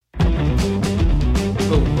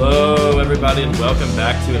Hello, everybody, and welcome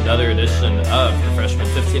back to another edition of the Freshman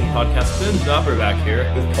 15 podcast. Ben Dopper back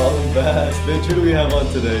here. With Colin Bass. Ben, who do we have on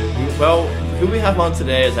today? Well, who we have on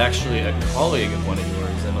today is actually a colleague of one of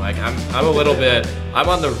yours, and I'm a little bit, I'm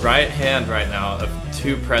on the right hand right now of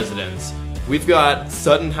two presidents. We've got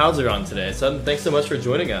Sutton Hauser on today. Sutton, thanks so much for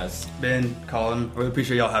joining us. Ben, Colin, really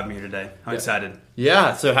appreciate y'all having me here today. I'm excited.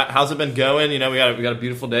 Yeah, so how's it been going? You know, we got a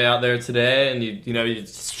beautiful day out there today, and you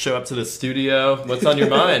show up to the studio. What's on your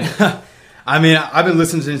mind? I mean, I've been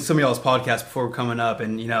listening to some of y'all's podcasts before coming up,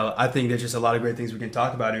 and I think there's just a lot of great things we can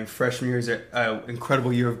talk about. I mean, freshman year is an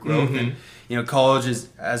incredible year of growth, and college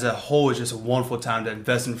as a whole is just a wonderful time to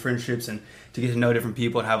invest in friendships and to get to know different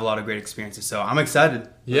people and have a lot of great experiences. So I'm excited.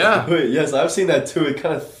 Yeah. Wait, yes, I've seen that too.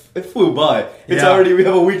 It flew by. It's already, we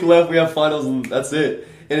have a week left, we have finals, and that's it.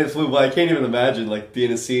 And it flew by. I can't even imagine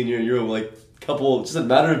being a senior and you're just a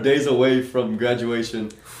matter of days away from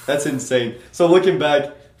graduation. That's insane. So looking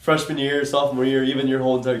back, freshman year, sophomore year, even your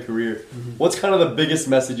whole entire career, what's kind of the biggest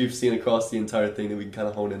message you've seen across the entire thing that we can kind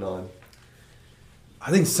of hone in on?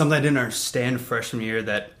 I think something I didn't understand freshman year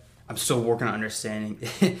that I'm still working on understanding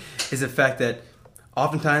is the fact that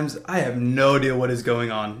oftentimes I have no idea what is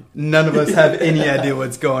going on. None of us have any idea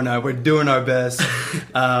what's going on. We're doing our best.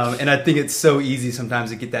 And I think it's so easy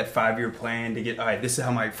sometimes to get that 5-year plan to get, all right, this is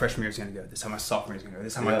how my freshman year is going to go. This is how my sophomore year is going to go.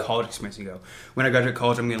 This is how my college experience is going to go. When I graduate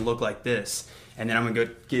college, I'm going to look like this. And then I'm going to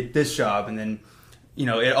go get this job. And then,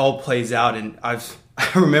 it all plays out. And I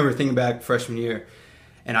remember thinking back freshman year,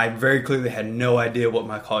 and I very clearly had no idea what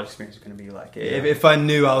my college experience was going to be like. If I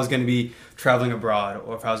knew I was going to be traveling abroad,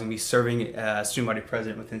 or if I was going to be serving as student body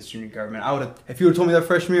president within student government, if you would have told me that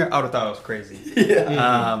freshman year, I would have thought I was crazy.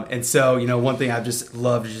 And so, one thing I've just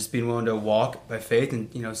loved is just being willing to walk by faith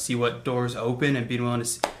and, see what doors open and being willing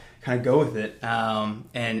to kind of go with it and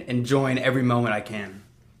enjoying every moment I can.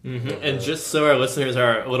 Mm-hmm. And just so our listeners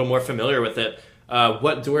are a little more familiar with it,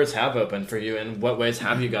 what doors have opened for you, and what ways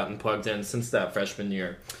have you gotten plugged in since that freshman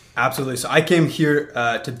year? Absolutely. So I came here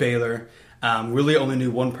to Baylor. Really only knew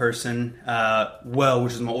one person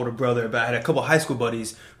which is my older brother, but I had a couple high school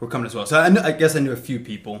buddies who were coming as well. So I guess I knew a few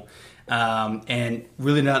people and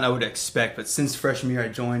really did not know what to expect. But since freshman year, I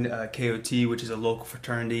joined KOT, which is a local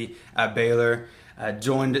fraternity at Baylor.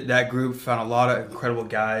 Joined that group, found a lot of incredible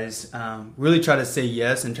guys. Really tried to say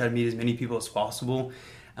yes and try to meet as many people as possible.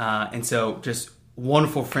 And so just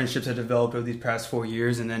wonderful friendships I developed over these past 4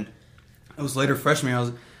 years. And then it was later freshman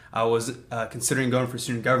year, I was considering going for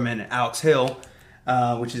student government. And Alex Hill,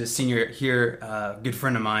 which is a senior here, a good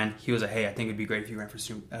friend of mine, he was like, hey, I think it'd be great if you ran for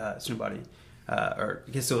student body. Or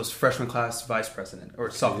I guess it was freshman class vice president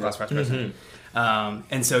or sophomore class vice president.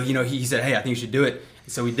 And so, he said, hey, I think you should do it.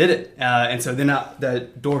 And so we did it. And so then the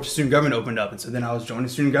door to student government opened up. And so then I was joining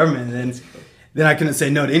student government. And then I couldn't say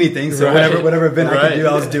no to anything. So whatever event I could do,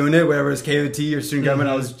 I was doing it. Whatever was KOT or student government,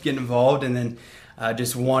 I was getting involved. And then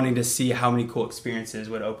just wanting to see how many cool experiences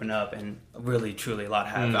would open up. And really, truly, a lot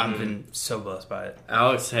have. I've been so blessed by it.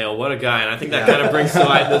 Alex Hale, what a guy. And I think that kind of brings to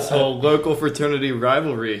light this whole local fraternity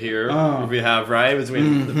rivalry here we have, right?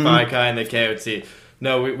 Between the Phi Chi and the KOT.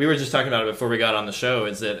 No, we were just talking about it before we got on the show,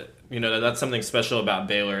 is that, that's something special about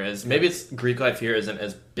Baylor, is maybe it's Greek life here isn't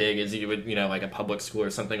as big as you would, like a public school or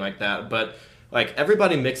something like that, but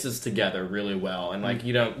everybody mixes together really well, and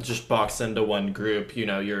you don't just box into one group.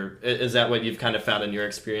 Is that what you've kind of found in your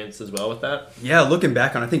experience as well with that? Yeah, looking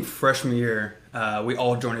back on, I think freshman year, we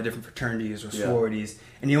all joined at different fraternities or sororities,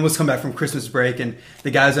 and you almost come back from Christmas break, and the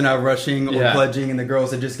guys are now rushing or pledging, and the girls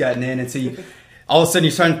have just gotten in, and so all of a sudden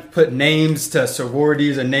you're starting to put names to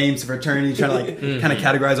sororities or names to fraternities, trying to kind of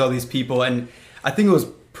categorize all these people, and I think it was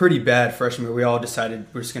pretty bad freshman year. We all decided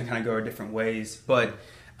we're just going to kind of go our different ways, but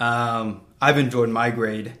I've enjoyed my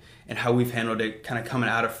grade and how we've handled it kind of coming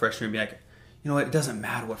out of freshman year, being like, what, it doesn't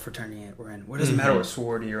matter what fraternity we're in. It doesn't matter what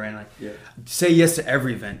sorority you're in. Say yes to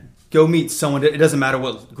every event. Go meet someone. It doesn't matter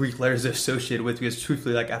what Greek letters they're associated with, because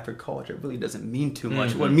truthfully, after college, it really doesn't mean too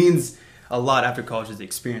much. What means a lot after college is the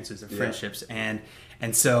experiences, the friendships. And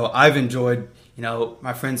so I've enjoyed,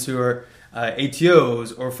 my friends who are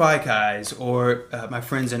ATOs or Phi Chi's or my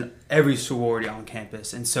friends in every sorority on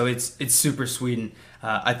campus. And so it's super sweet. And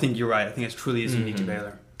I think you're right. I think it truly is unique to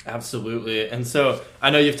Baylor. Absolutely. And so I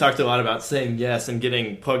know you've talked a lot about saying yes and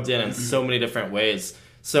getting plugged in so many different ways.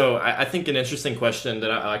 So I think an interesting question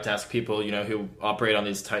that I like to ask people, who operate on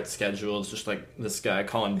these tight schedules, just like this guy,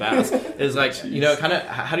 Colin Bass, is kind of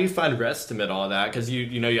how do you find rest amid all of that? Because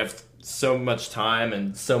you have so much time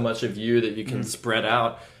and so much of you that you can spread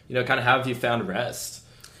out. Kind of how have you found rest?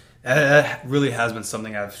 That really has been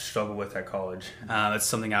something I've struggled with at college. It's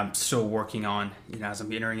something I'm still working on, as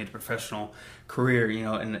I'm entering into professional career,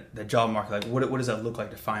 in the job market, like what does that look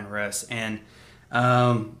like to find rest? And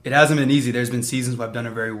it hasn't been easy. There's been seasons where I've done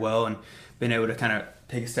it very well and been able to kind of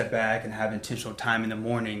take a step back and have intentional time in the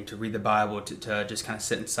morning to read the Bible, to just kind of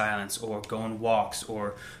sit in silence, or go on walks,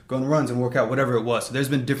 or go on runs and work out, whatever it was. So there's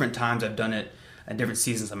been different times I've done it at different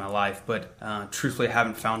seasons of my life, but truthfully I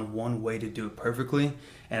haven't found one way to do it perfectly.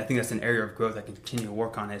 And I think that's an area of growth I can continue to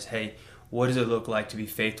work on is, hey, what does it look like to be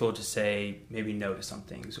faithful to say maybe no to some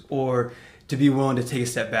things, or to be willing to take a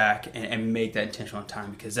step back and make that intentional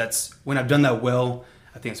time? Because that's when I've done that well,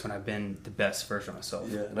 I think it's when I've been the best version of myself.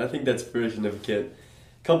 Yeah, and I think that's very significant.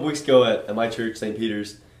 A couple weeks ago at my church, St.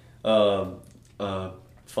 Peter's, Father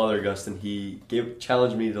Augustine, he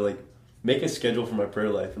challenged me to make a schedule for my prayer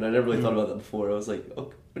life, and I never really thought about that before. I was like,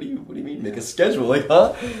 oh, what do you mean make a schedule?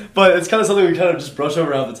 Huh? But it's kind of something we kind of just brush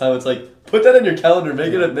over half the time. It's like, put that in your calendar,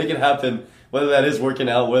 make it happen. Whether that is working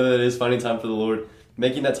out, whether that is finding time for the Lord,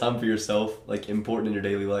 making that time for yourself important in your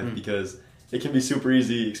daily life, because it can be super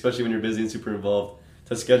easy, especially when you're busy and super involved,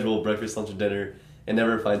 to schedule breakfast, lunch, and dinner and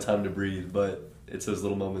never find time to breathe. But it's those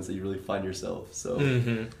little moments that you really find yourself. So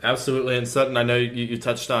Absolutely. And Sutton, I know you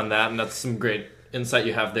touched on that, and that's some great insight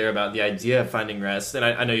you have there about the idea of finding rest. And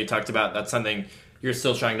I know you talked about that's something you're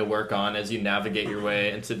still trying to work on as you navigate your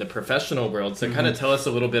way into the professional world. So kind of tell us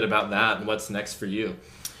a little bit about that and what's next for you.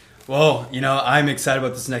 Well, I'm excited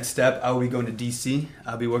about this next step. I will be going to D.C.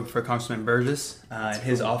 I'll be working for Congressman Burgess in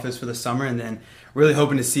his office for the summer, and then really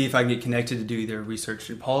hoping to see if I can get connected to do either research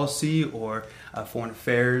and policy or foreign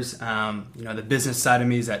affairs. The business side of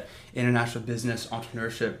me is that international business,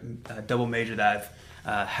 entrepreneurship, double major that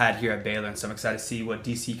I've had here at Baylor, and so I'm excited to see what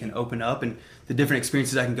D.C. can open up and the different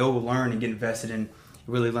experiences I can go learn and get invested in.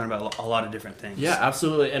 Really learn about a lot of different things. Yeah,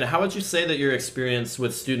 absolutely. And how would you say that your experience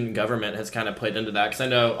with student government has kind of played into that? Because I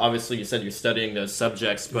know, obviously, you said you're studying those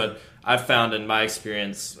subjects, but I've found in my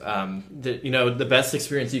experience that, the best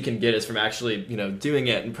experience you can get is from actually, doing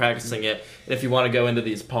it and practicing it. And if you want to go into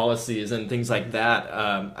these policies and things like that,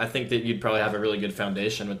 I think that you'd probably have a really good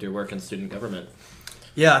foundation with your work in student government.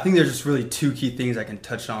 Yeah, I think there's just really two key things I can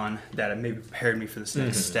touch on that have maybe prepared me for this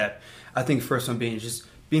next step. I think first one being just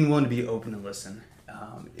being willing to be open and listen.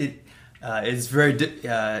 It's very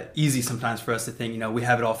easy sometimes for us to think, we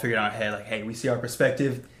have it all figured out in our head. Like, hey, we see our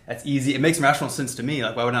perspective. That's easy. It makes rational sense to me.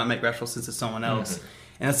 Like, why would it not make rational sense to someone else?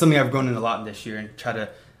 And that's something I've grown in a lot this year and try to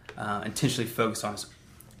intentionally focus on is,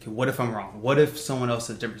 okay, what if I'm wrong? What if someone else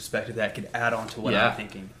has a different perspective that could add on to what I'm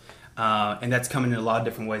thinking? And that's coming in a lot of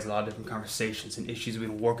different ways, a lot of different conversations and issues we've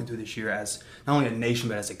been working through this year as not only a nation,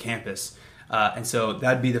 but as a campus. And so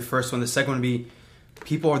that'd be the first one. The second one would be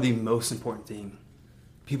people are the most important thing.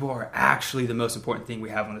 People are actually the most important thing we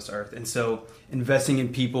have on this earth. And so investing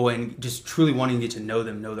in people and just truly wanting to get to know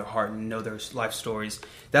them, know their heart, and know their life stories.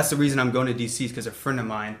 That's the reason I'm going to D.C. is because a friend of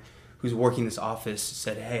mine who's working this office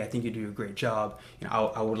said, hey, I think you do a great job.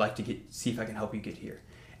 I would like to see if I can help you get here.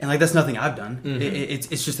 And that's nothing I've done.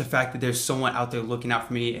 It's just the fact that there's someone out there looking out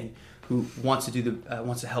for me and who wants to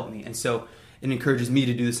wants to help me. And so it encourages me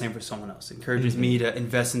to do the same for someone else. It encourages me to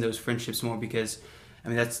invest in those friendships more because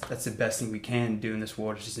that's the best thing we can do in this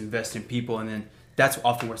world is just invest in people, and then that's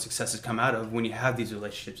often where successes come out of. When you have these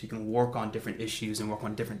relationships, you can work on different issues and work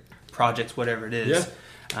on different projects, whatever it is.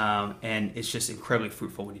 And it's just incredibly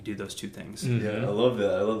fruitful when you do those two things. Yeah, I love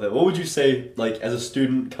that. What would you say, as a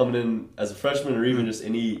student coming in as a freshman or even just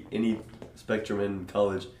any spectrum in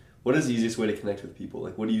college, what is the easiest way to connect with people?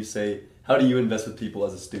 What do you say? How do you invest with people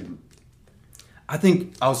as a student? I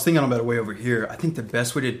think, I was thinking about it way over here, I think the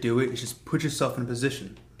best way to do it is just put yourself in a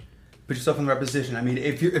position. Put yourself in the right position.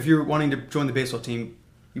 If you're wanting to join the baseball team,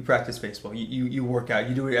 you practice baseball, you work out,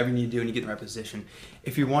 you do whatever you need to do, and you get in the right position.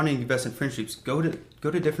 If you're wanting to invest in friendships, go to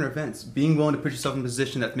different events. Being willing to put yourself in a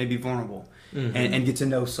position that may be vulnerable and get to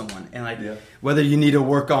know someone. And whether you need to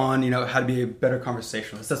work on, how to be a better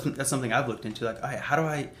conversationalist, that's something I've looked into. How do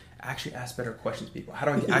I actually ask better questions to people? How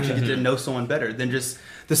do I actually get to know someone better than just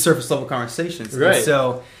the surface level conversations? Right. And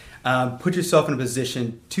so put yourself in a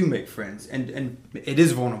position to make friends. And it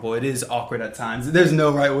is vulnerable. It is awkward at times. There's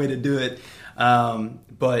no right way to do it.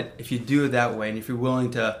 But if you do it that way, and if you're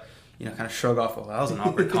willing to, kind of shrug off, well, that was an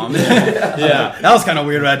awkward comment. That was kind of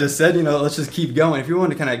weird what I just said. Let's just keep going. If you're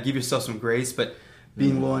willing to kind of give yourself some grace, but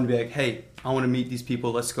being willing to be like, hey, I want to meet these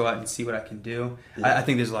people. Let's go out and see what I can do. Yeah. I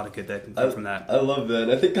think there's a lot of good that can come from that. I love that.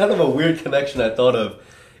 And I think kind of a weird connection I thought of.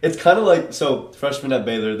 It's kind of like, so freshmen at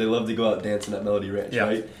Baylor, they love to go out dancing at Melody Ranch,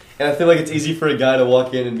 right? And I feel like it's easy for a guy to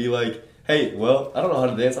walk in and be like, hey, well, I don't know how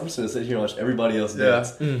to dance. I'm just going to sit here and watch everybody else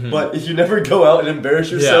dance. But if you never go out and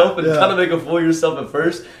embarrass yourself and kind of make a fool of yourself at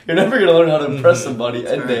first, you're never going to learn how to impress somebody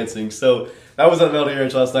and dancing. So that was on Melody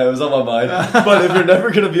Ranch last night. It was on my mind. But if you're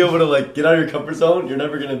never going to be able to like get out of your comfort zone, you're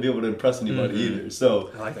never going to be able to impress anybody either.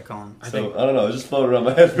 So I like that, Colin. I don't know. It was just floating around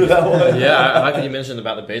my head for that one. Yeah, I like what you mentioned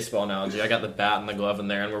about the baseball analogy. I got the bat and the glove in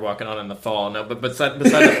there, and we're walking on in the fall. No, but beside the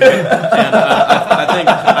point, and I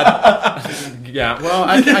think, yeah. Well,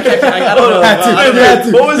 I don't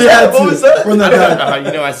know. What was that? What was that?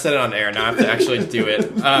 I said it on air. Now I have to actually do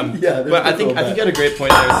it. But I think you had a great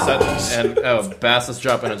point there, Sutton. And Bass is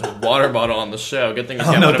dropping his water bottle on the show. Good thing he's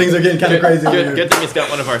got things are getting kind of crazy. Good thing he's got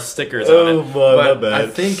one of our stickers on it. My bad. I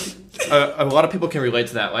think a lot of people can relate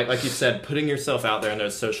to that. Like you said, putting yourself out there in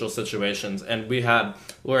those social situations. And we had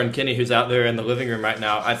Lauren Kinney, who's out there in the living room right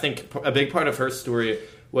now. I think a big part of her story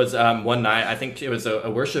was one night. I think it was a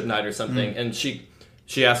worship night or something, and she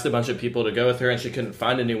asked a bunch of people to go with her, and she couldn't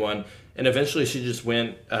find anyone. And eventually, she just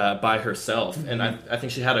went by herself. And I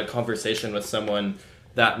think she had a conversation with someone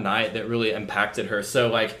that night that really impacted her. So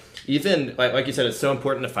like even like you said, it's so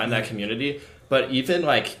important to find that community. But even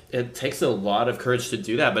like it takes a lot of courage to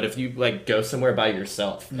do that. But if you like go somewhere by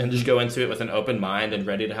yourself and just go into it with an open mind and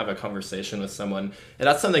ready to have a conversation with someone, and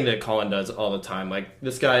that's something that Colin does all the time. Like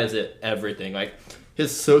this guy is at everything. Like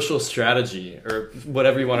his social strategy or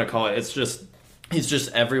whatever you want to call it, he's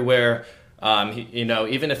just everywhere.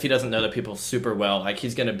 Even if he doesn't know the people super well, like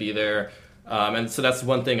he's gonna be there. And so that's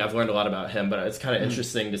one thing I've learned a lot about him. But it's kind of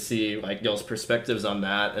interesting to see like y'all's perspectives on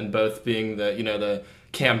that, and both being the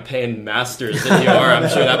campaign masters that you are. I'm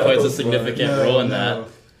sure that plays a significant role in that.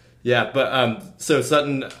 Yeah, but so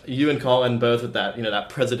Sutton, you and Colin both with that that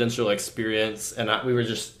presidential experience, and we were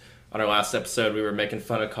just on our last episode we were making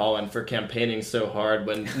fun of Colin for campaigning so hard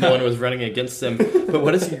when no one was running against him. But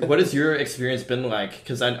what has your experience been like?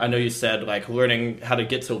 Because I know you said like learning how to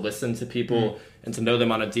get to listen to people and to know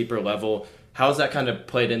them on a deeper level. How has that kind of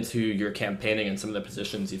played into your campaigning and some of the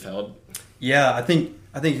positions you've held? Yeah, I think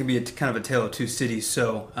it can be kind of a tale of two cities.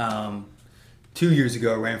 So 2 years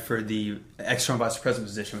ago, I ran for the external vice president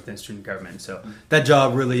position within student government. So that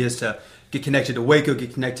job really is to get connected to Waco,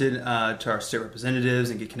 get connected to our state representatives,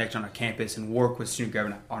 and get connected on our campus and work with student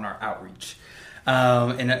government on our outreach.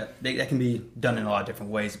 And that can be done in a lot of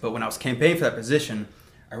different ways. But when I was campaigning for that position,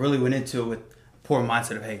 I really went into it with a poor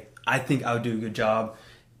mindset of, hey, I think I would do a good job.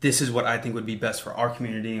 This is what I think would be best for our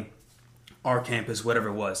community, our campus, whatever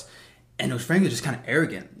it was. And it was frankly just kind of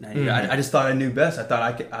arrogant. I just thought I knew best. I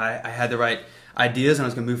thought I had the right ideas and I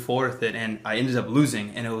was going to move forward with it. And I ended up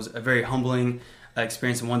losing. And it was a very humbling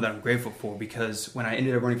experience and one that I'm grateful for, because when I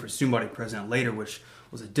ended up running for student body president later, which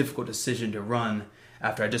was a difficult decision to run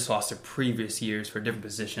after I just lost the previous years for a different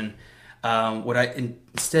position, what I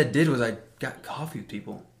instead did was I got coffee with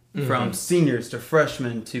people. From seniors to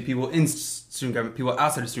freshmen to people in student government, people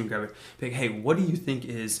outside of student government. Like, hey, what do you think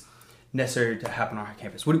is necessary to happen on our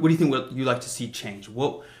campus? What do you think you'd like to see change?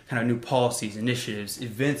 What kind of new policies, initiatives,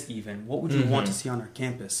 events even? What would you want to see on our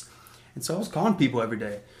campus? And so I was calling people every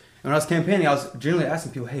day. And when I was campaigning, I was generally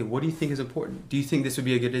asking people, hey, what do you think is important? Do you think this would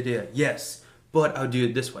be a good idea? Yes, but I'll do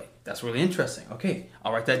it this way. That's really interesting. Okay,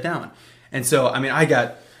 I'll write that down. And so, I mean, I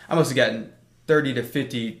must have gotten 30 to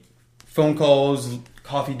 50 phone calls,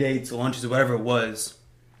 coffee dates, lunches, whatever it was,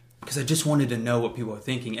 because I just wanted to know what people were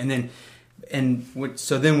thinking.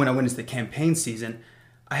 So then when I went into the campaign season,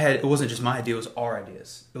 it wasn't just my idea, it was our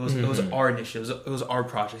ideas. It was our initiatives, it was our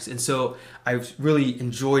projects. And so I really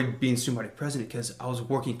enjoyed being student body president because I was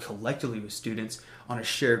working collectively with students on a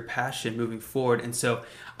shared passion moving forward. And so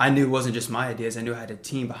I knew it wasn't just my ideas, I knew I had a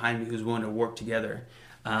team behind me who was willing to work together.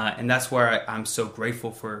 And that's where I'm so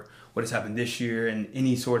grateful for what has happened this year and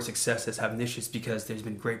any sort of success that's happened this year, is because there's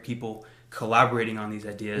been great people collaborating on these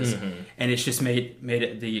ideas, and it's just made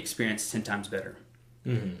the experience 10 times better.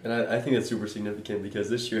 And I think that's super significant, because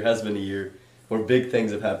this year has been a year where big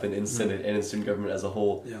things have happened in Senate and in student government as a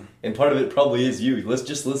whole. Yeah. And part of it probably is you. Let's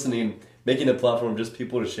just listening, making a platform just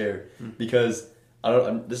people to share. Because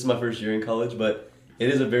this is my first year in college, but it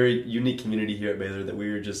is a very unique community here at Baylor that we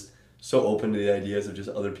are just so open to the ideas of just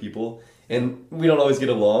other people. And we don't always get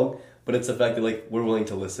along, but it's the fact that like we're willing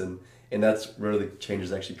to listen. And that's where the change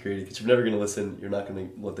is actually created. Because if you're never going to listen, you're not going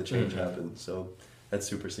to let the change happen. So that's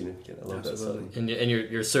super significant. I love that stuff. And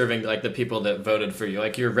you're serving like the people that voted for you.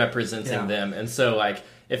 Like you're representing them. And so like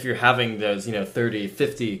if you're having those 30,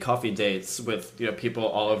 50 coffee dates with people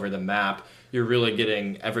all over the map, you're really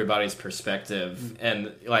getting everybody's perspective.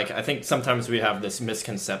 And like I think sometimes we have this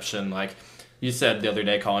misconception like you said the other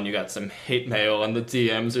day, Colin, you got some hate mail in the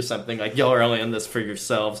DMs or something, like, y'all are only in this for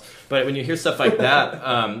yourselves. But when you hear stuff like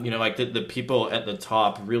that, you know, like the people at the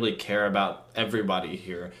top really care about everybody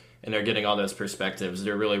here. And they're getting all those perspectives.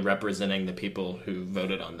 They're really representing the people who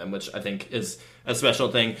voted on them, which I think is a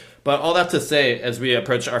special thing. But all that to say, as we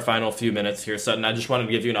approach our final few minutes here, Sutton, I just wanted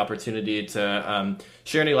to give you an opportunity to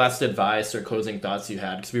share any last advice or closing thoughts you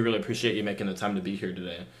had, because we really appreciate you making the time to be here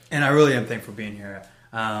today. And I really am thankful for being here.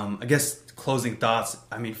 I guess closing thoughts,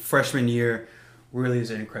 I mean, freshman year really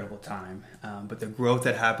is an incredible time. But the growth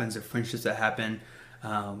that happens, the friendships that happen,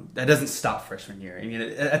 that doesn't stop freshman year. I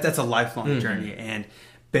mean, that's a lifelong journey. And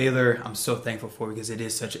Baylor, I'm so thankful for, because it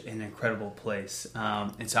is such an incredible place.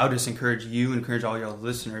 And so I'll just encourage all your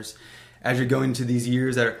listeners, as you're going into these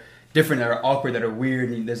years that are different, that are awkward, that are weird,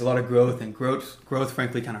 and there's a lot of growth, and growth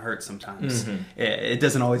frankly kind of hurts sometimes. It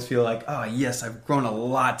doesn't always feel like, oh yes, I've grown a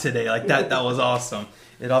lot today, like that was awesome.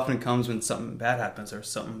 It often comes when something bad happens, or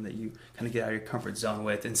something that you kind of get out of your comfort zone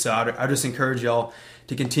with. And so I just encourage y'all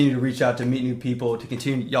to continue to reach out, to meet new people, to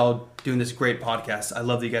continue y'all doing this great podcast. I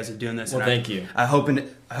love that you guys are doing this. Well, thank you. I hope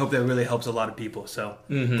that really helps a lot of people. So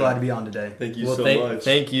glad to be on today. Thank you much.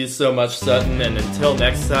 Thank you so much, Sutton. And until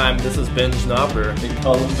next time, this is Ben Schnapper. And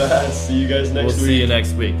Colin Bass. See you guys next week. We'll see you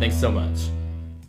next week. Thanks so much.